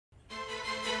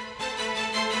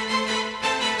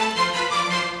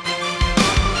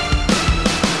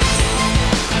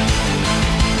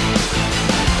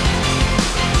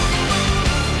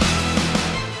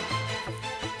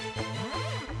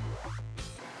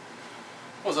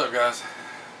What's up, guys?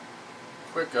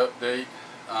 Quick update.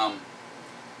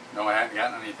 No, I hadn't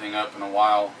gotten anything up in a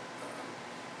while.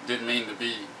 Didn't mean to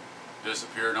be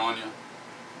disappeared on you,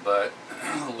 but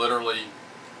literally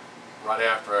right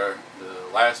after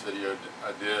the last video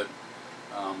I did,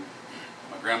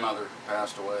 my grandmother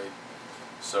passed away.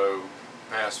 So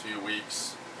past few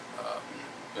weeks,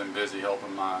 been busy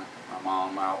helping my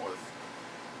mom out with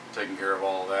taking care of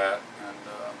all of that and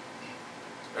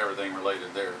everything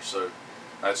related there. So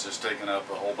that's just taken up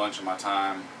a whole bunch of my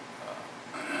time,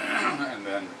 and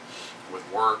then with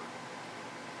work,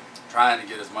 trying to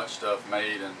get as much stuff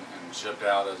made and shipped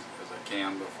out as I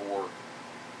can before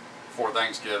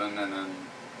Thanksgiving, and then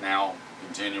now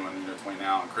continuing between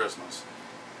now and Christmas.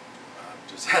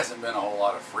 Just hasn't been a whole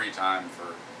lot of free time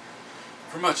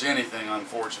for much anything,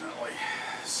 unfortunately.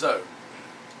 So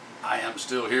I am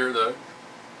still here though.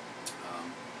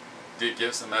 Did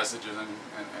get some messages and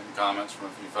comments from a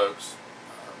few folks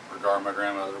regarding my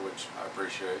grandmother, which I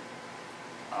appreciate.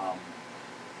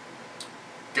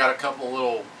 Got a couple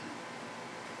little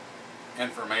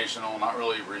informational, not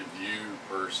really review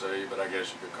per se, but I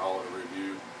guess you could call it a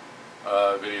review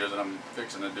videos that I'm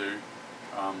fixing to do.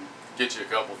 Get you a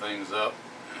couple things up,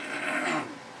 a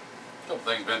couple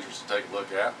things of interest to take a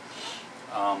look at.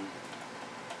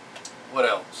 What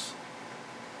else?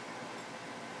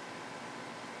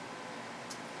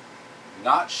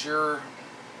 Not sure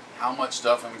how much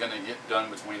stuff I'm going to get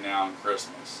done between now and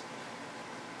Christmas.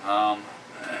 Man,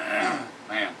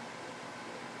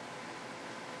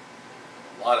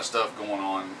 a lot of stuff going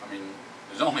on. I mean,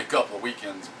 there's only a couple of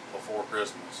weekends before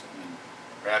Christmas. I mean,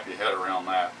 wrap your head around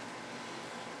that.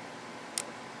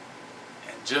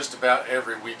 And just about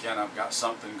every weekend I've got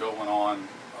something going on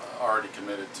already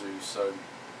committed to. So,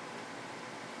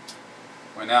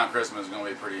 well, now Christmas is going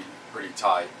to be pretty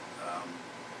tight.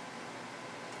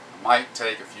 Might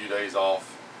take a few days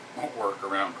off work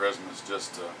around Christmas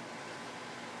just to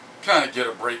kind of get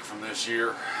a break from this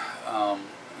year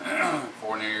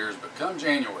for New Year's. But come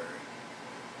January,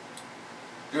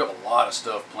 I do have a lot of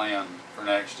stuff planned for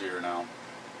next year now,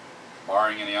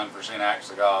 barring any unforeseen acts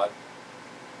of God.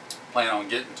 Plan on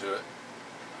getting to it.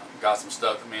 Got some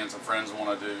stuff that me and some friends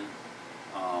want to do.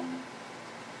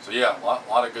 So yeah, a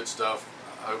lot of good stuff.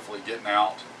 Hopefully getting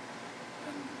out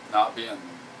and not being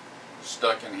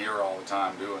stuck in here all the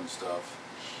time doing stuff.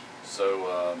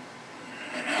 So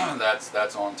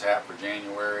that's on tap for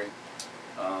January.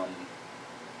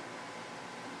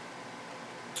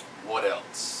 What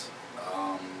else?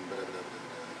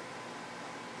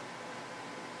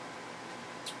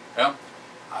 Yeah,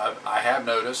 I have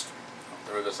noticed,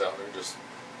 I'll throw this out there just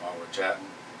while we're chatting,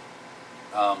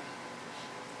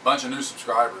 bunch of new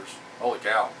subscribers. Holy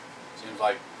cow, seems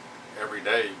like every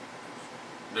day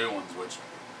new ones, which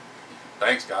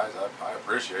thanks guys, I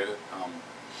appreciate it.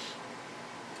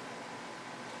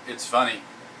 It's funny,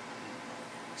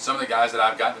 some of the guys that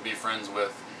I've gotten to be friends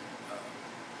with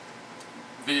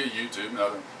via YouTube and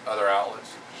other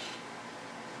outlets,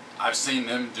 I've seen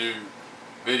them do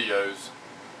videos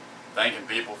thanking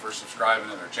people for subscribing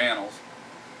to their channels,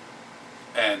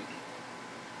 and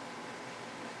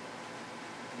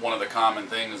one of the common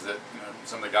things that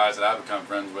some of the guys that I've become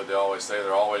friends with, they always say,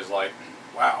 they're always like,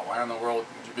 wow, why in the world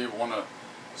would you people want to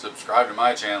subscribe to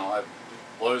my channel? It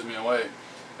blows me away.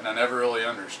 And I never really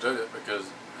understood it because,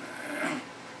 I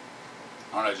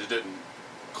don't know, it just didn't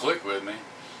click with me.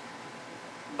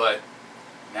 But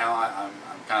now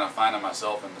I'm kind of finding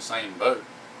myself in the same boat.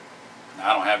 Now,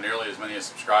 I don't have nearly as many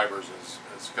subscribers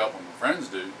as a couple of my friends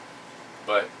do,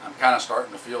 but I'm kind of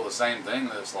starting to feel the same thing,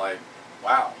 that it's like,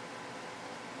 wow,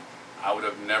 I would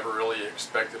have never really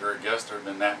expected or guessed there had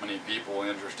been that many people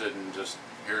interested in just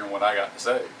hearing what I got to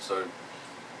say. So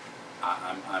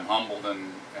I'm humbled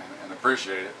and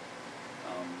appreciate it.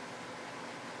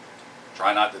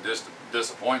 Try not to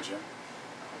disappoint you.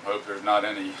 I hope there's not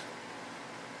any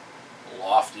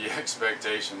lofty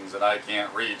expectations that I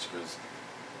can't reach, because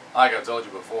like I told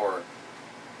you before,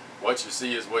 what you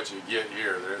see is what you get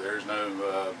here. There's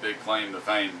no big claim to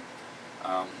fame.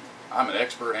 I'm an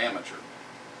expert amateur.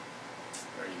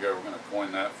 There you go, we're going to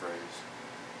coin that phrase.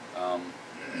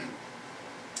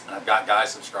 I've got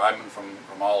guys subscribing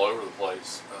from all over the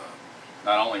place,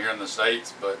 not only here in the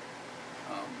States, but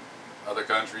other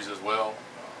countries as well.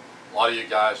 A lot of you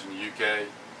guys from the UK,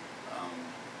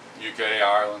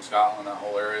 Ireland, Scotland, that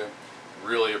whole area,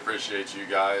 really appreciate you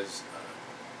guys.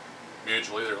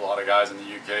 Mutually, there's a lot of guys in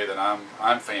the UK that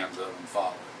I'm fans of and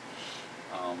follow.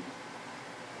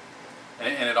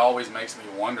 And it always makes me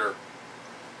wonder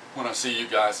when I see you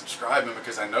guys subscribing,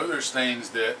 because I know there's things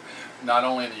that not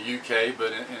only in the UK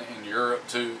but in Europe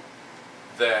too,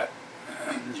 that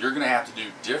you're going to have to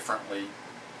do differently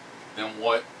than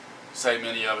what, say,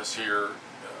 many of us here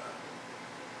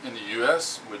in the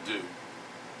U.S. would do.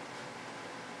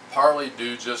 Partly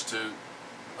due just to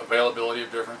availability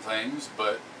of different things,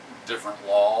 but different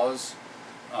laws,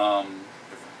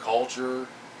 different culture,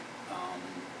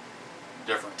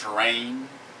 different terrain,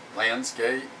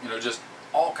 landscape, just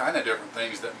all kind of different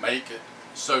things that make it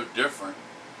so different.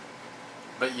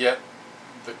 But yet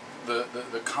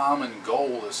the common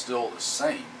goal is still the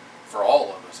same for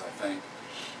all of us, I think.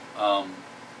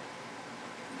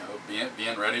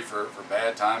 Being ready for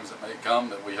bad times that may come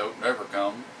that we hope never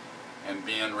come, and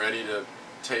being ready to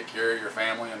take care of your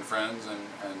family and friends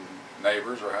and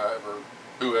neighbors, or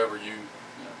whoever you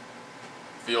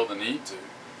feel the need to.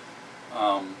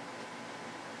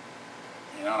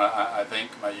 And I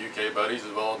think my UK buddies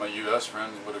as well as my US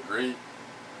friends would agree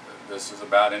that this is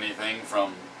about anything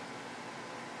from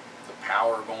the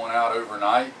power going out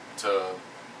overnight to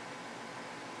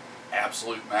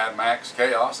absolute Mad Max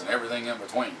chaos and everything in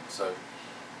between. So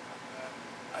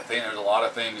I think there's a lot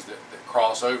of things that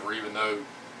cross over, even though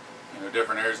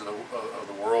different areas of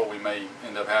the world we may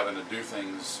end up having to do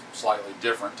things slightly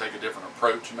different, take a different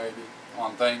approach maybe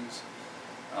on things.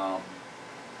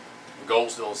 The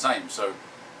goal's still the same. So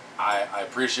I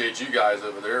appreciate you guys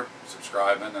over there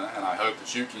subscribing, and I hope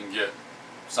that you can get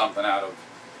something out of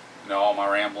all my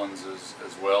ramblings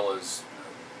as well as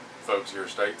folks here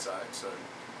stateside. So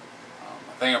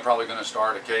I think I'm probably going to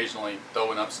start occasionally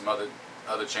throwing up some other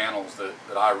channels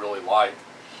that I really like.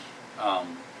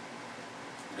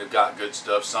 They've got good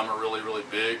stuff. Some are really, really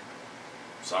big.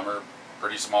 Some are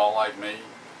pretty small like me.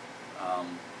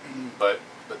 But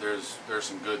there's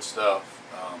some good stuff.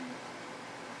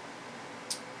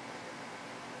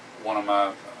 One of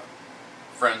my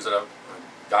friends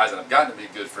guys that I've gotten to be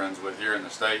good friends with here in the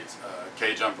States,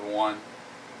 KJumper1,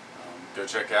 go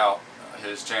check out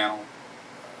his channel.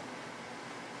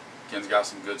 Ken's got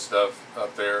some good stuff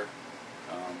up there.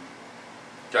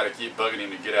 Got to keep bugging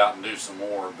him to get out and do some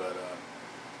more, but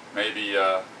maybe,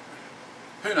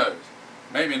 who knows,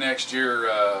 maybe next year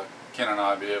Ken and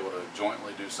I will be able to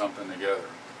jointly do something together.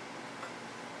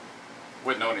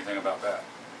 Wouldn't know anything about that.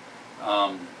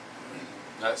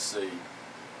 Let's see.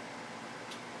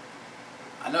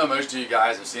 I know most of you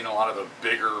guys have seen a lot of the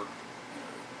bigger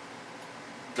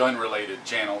gun-related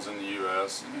channels in the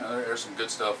U.S. There's some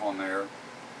good stuff on there.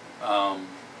 Not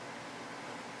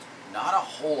a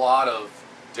whole lot of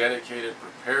dedicated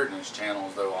preparedness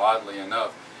channels, though, oddly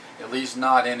enough. At least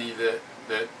not any that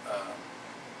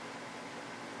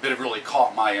have really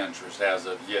caught my interest as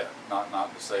of yet.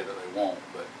 Not to say that they won't,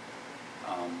 but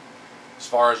as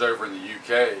far as over in the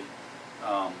UK,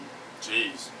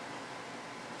 geez,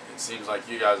 it seems like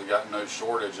you guys have got no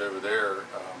shortage over there.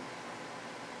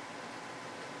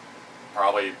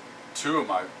 Probably two of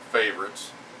my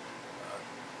favorites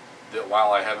that,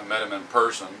 while I haven't met them in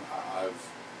person, I've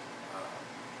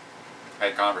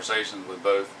had conversations with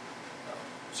both.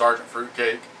 Sergeant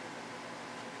Fruitcake,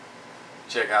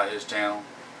 check out his channel,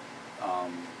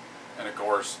 and of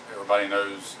course everybody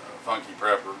knows Funky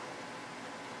Prepper.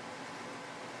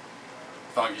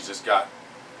 Funky's just got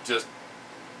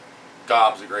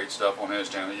gobs of great stuff on his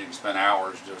channel. You can spend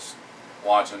hours just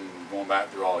watching, going back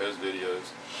through all his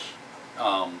videos.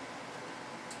 A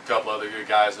couple other good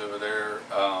guys over there.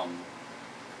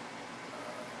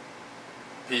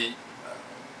 Pete,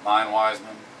 Mine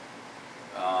Wiseman.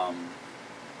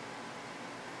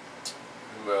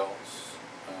 Who else?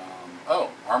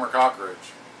 Oh, Armor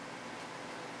Cockroach.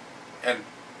 And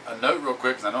a note real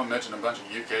quick, because I know I mentioned a bunch of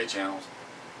UK channels.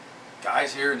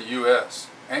 Guys here in the US,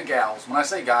 and gals. When I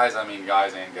say guys, I mean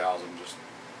guys and gals. I'm just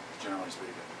generally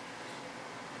speaking.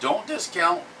 Don't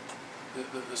discount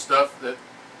the stuff that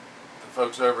the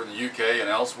folks over in the UK and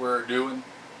elsewhere are doing.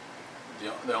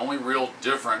 The only real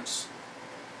difference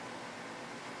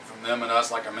from them and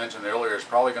us, like I mentioned earlier, is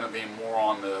probably going to be more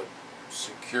on the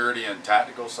security and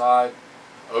tactical side.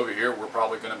 Over here, we're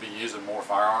probably going to be using more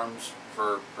firearms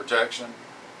for protection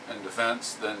and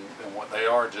defense than what they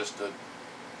are, just the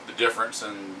difference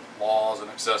in laws and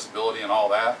accessibility and all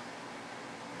that.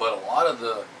 But a lot of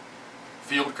the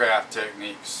fieldcraft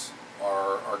techniques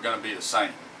are going to be the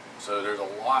same. So there's a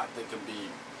lot that can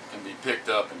be picked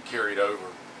up and carried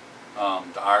over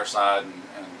to our side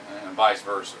and vice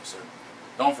versa. So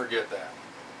don't forget that.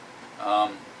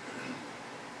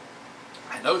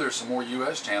 I know there's some more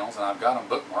U.S. channels, and I've got them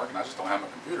bookmarked, and I just don't have my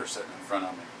computer sitting in front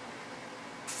of me.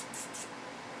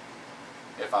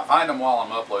 If I find them while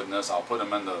I'm uploading this, I'll put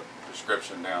them in the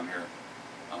description down here.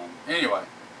 Anyway,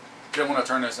 didn't want to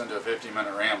turn this into a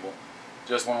 15-minute ramble.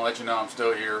 Just want to let you know I'm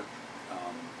still here,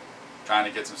 trying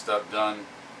to get some stuff done.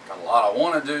 Got a lot I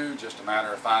want to do, just a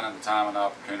matter of finding the time and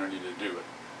opportunity to do it.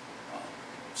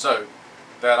 So,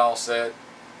 that all said,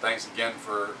 thanks again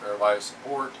for everybody's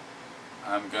support.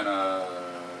 I'm going to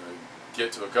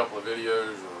get to a couple of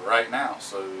videos right now,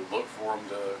 so look for them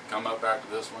to come up after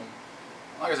this one.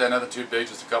 Like I said, nothing too big,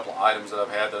 just a couple of items that I've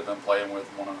had that I've been playing with.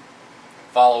 Want to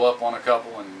follow up on a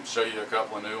couple and show you a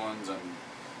couple of new ones, and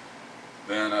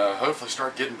then hopefully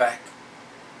start getting back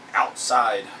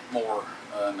outside more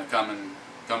in the coming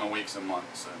weeks and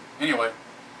months. So anyway,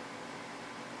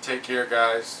 take care,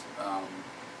 guys.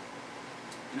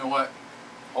 You know what?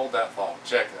 Hold that thought.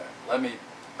 Check that. Let me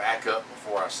back up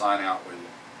before I sign out with you.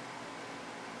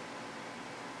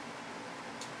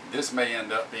 This may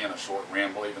end up being a short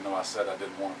ramble, even though I said I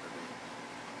didn't want it to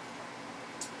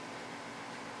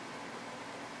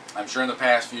be. I'm sure in the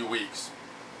past few weeks,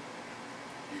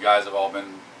 you guys have all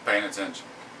been paying attention.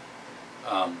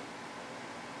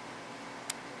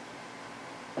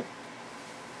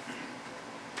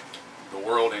 The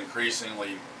world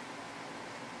increasingly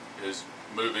is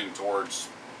moving towards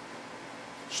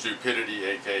stupidity,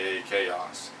 aka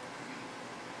chaos.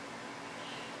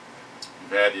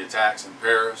 You've had the attacks in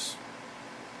Paris.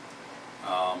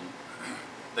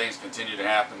 Things continue to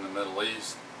happen in the Middle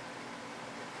East.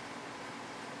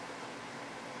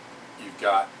 You've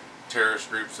got terrorist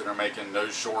groups that are making no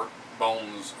short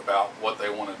bones about what they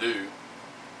want to do.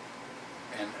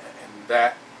 And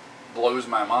that blows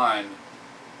my mind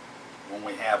when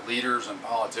we have leaders and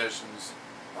politicians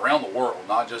around the world,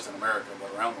 not just in America,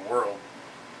 but around the world,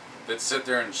 that sit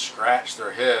there and scratch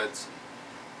their heads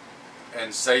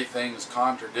and say things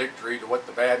contradictory to what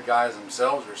the bad guys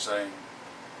themselves are saying.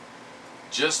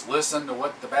 Just listen to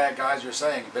what the bad guys are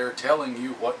saying. They're telling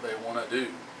you what they want to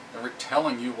do. They're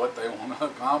telling you what they want to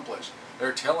accomplish.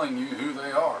 They're telling you who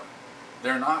they are.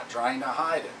 They're not trying to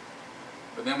hide it.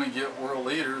 But then we get world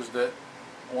leaders that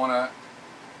want to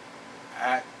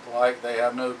act like they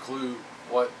have no clue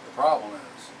what the problem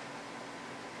is.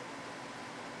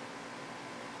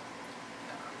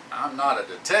 I'm not a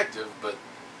detective, but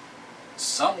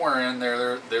somewhere in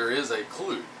there is a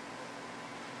clue.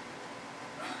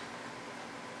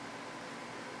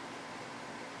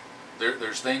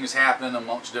 There's things happening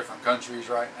amongst different countries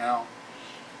right now.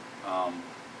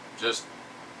 Just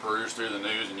peruse through the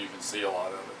news and you can see a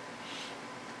lot of it.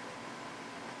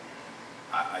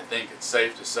 I think it's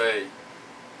safe to say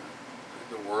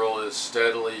the world is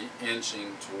steadily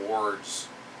inching towards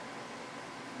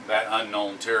that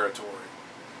unknown territory.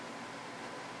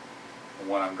 And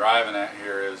what I'm driving at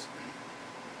here is,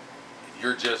 if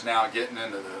you're just now getting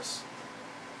into this,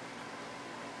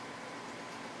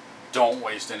 don't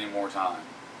waste any more time.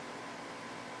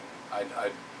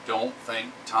 I don't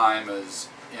think time is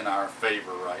in our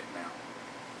favor right now,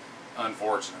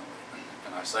 unfortunately.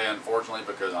 And I say unfortunately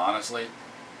because honestly,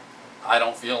 I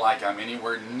don't feel like I'm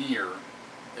anywhere near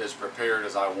as prepared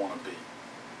as I want to be.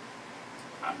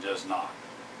 I'm just not.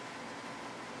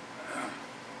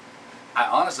 I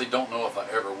honestly don't know if I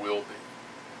ever will be.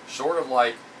 Short of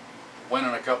like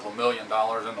winning a couple of $1 million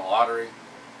in the lottery,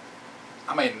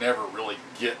 I may never really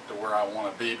get to where I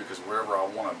want to be, because wherever I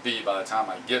want to be, by the time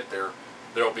I get there,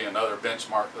 there'll be another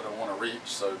benchmark that I want to reach.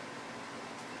 So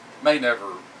may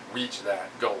never reach that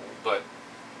goal, but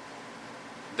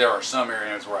there are some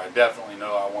areas where I definitely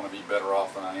know I want to be better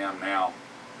off than I am now,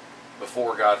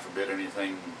 before, God forbid,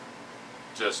 anything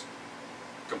just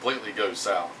completely goes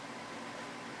south.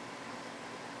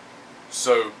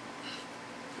 So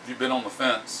if you've been on the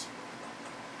fence,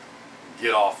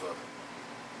 get off of it.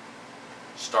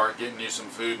 Start getting you some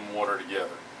food and water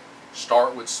together.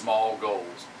 Start with small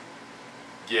goals.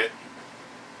 Get,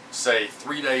 say,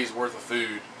 3 days worth of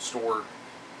food stored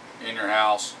in your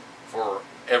house for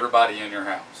everybody in your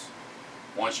house.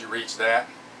 Once you reach that,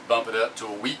 bump it up to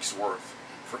a week's worth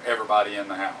for everybody in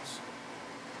the house.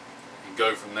 And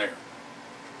go from there.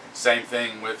 Same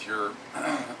thing with your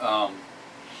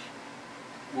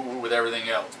with everything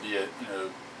else. Be it,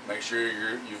 make sure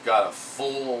you've got a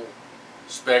full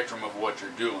spectrum of what you're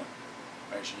doing.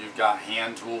 Make sure you've got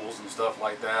hand tools and stuff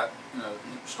like that,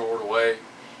 stored away.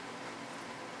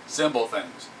 Simple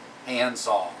things: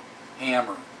 handsaw,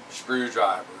 hammer,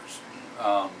 screwdrivers,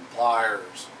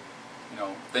 pliers,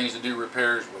 things to do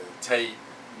repairs with, tape,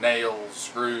 nails,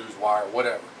 screws, wire,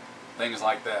 whatever, things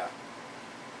like that.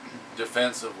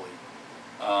 Defensively,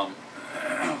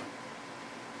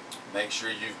 make sure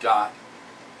you've got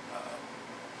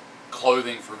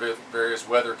clothing for various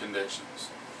weather conditions.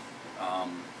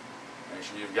 Make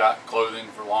sure you've got clothing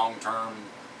for long-term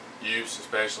use,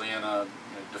 especially in a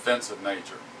defensive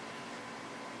nature.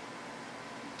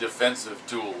 Defensive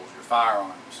tools, your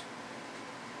firearms.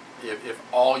 if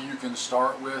all you can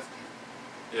start with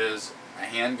is a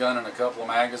handgun and a couple of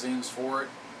magazines for it,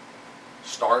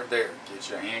 start there. Get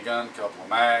you a handgun, a couple of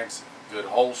mags, good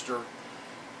holster,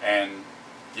 and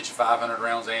get you 500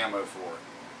 rounds of ammo for it.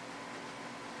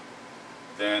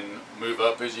 Then move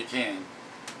up as you can.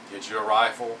 Get you a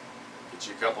rifle, get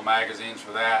you a couple of magazines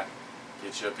for that,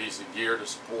 get you a piece of gear to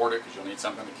support it because you'll need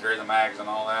something to carry the mags and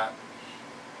all that.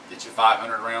 Get you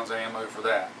 500 rounds of ammo for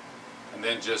that. And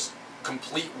then just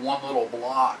complete one little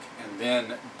block and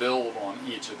then build on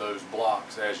each of those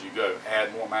blocks as you go.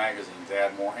 Add more magazines,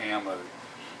 add more ammo,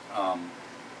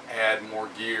 add more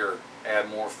gear, add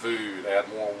more food, add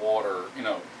more water, you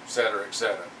know, etc.,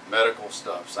 etc. Medical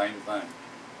stuff, same thing.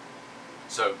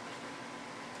 So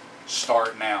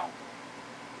start now.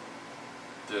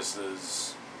 This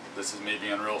is me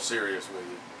being real serious with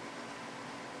you.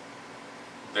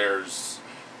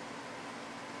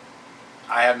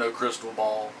 I have no crystal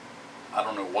ball. I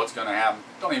don't know what's going to happen.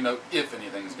 Don't even know if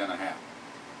anything's going to happen.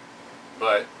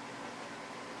 But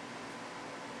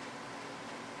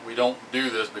we don't do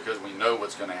this because we know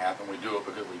what's going to happen. We do it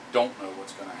because we don't know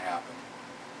what's going to happen.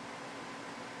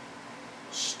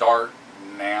 Start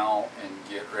now and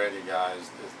get ready, guys.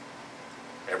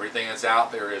 Everything that's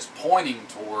out there is pointing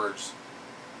towards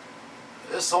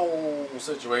this whole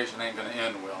situation ain't going to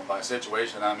end well. By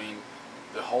situation, I mean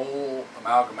the whole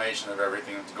amalgamation of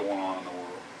everything that's going on in the world.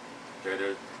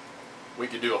 Okay, we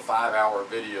could do a 5-hour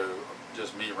video of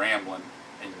just me rambling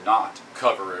and not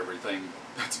cover everything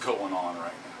that's going on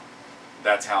right now.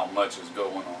 That's how much is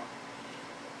going on.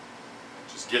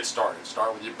 Just get started.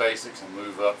 Start with your basics and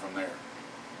move up from there.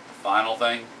 The final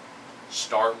thing,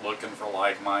 start looking for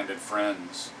like-minded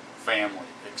friends, family,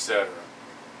 etc.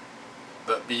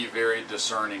 But be very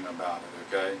discerning about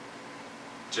it, okay?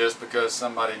 Just because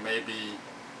somebody may be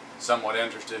somewhat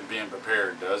interested in being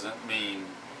prepared doesn't mean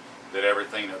that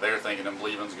everything that they're thinking and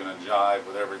believing is going to jive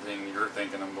with everything you're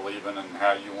thinking and believing and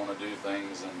how you want to do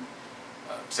things, and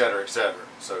etc., etc.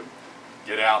 So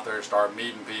get out there, start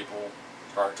meeting people,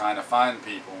 start trying to find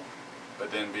people,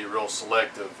 but then be real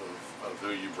selective of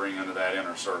who you bring into that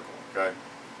inner circle, okay?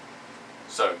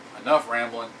 So enough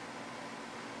rambling.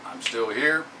 I'm still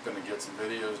here, going to get some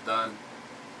videos done.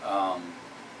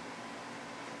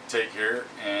 Take care,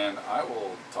 and I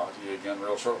will talk to you again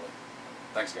real shortly.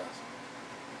 Thanks, guys.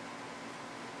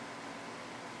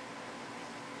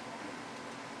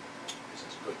 This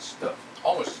is good stuff.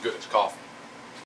 Almost as good as coffee.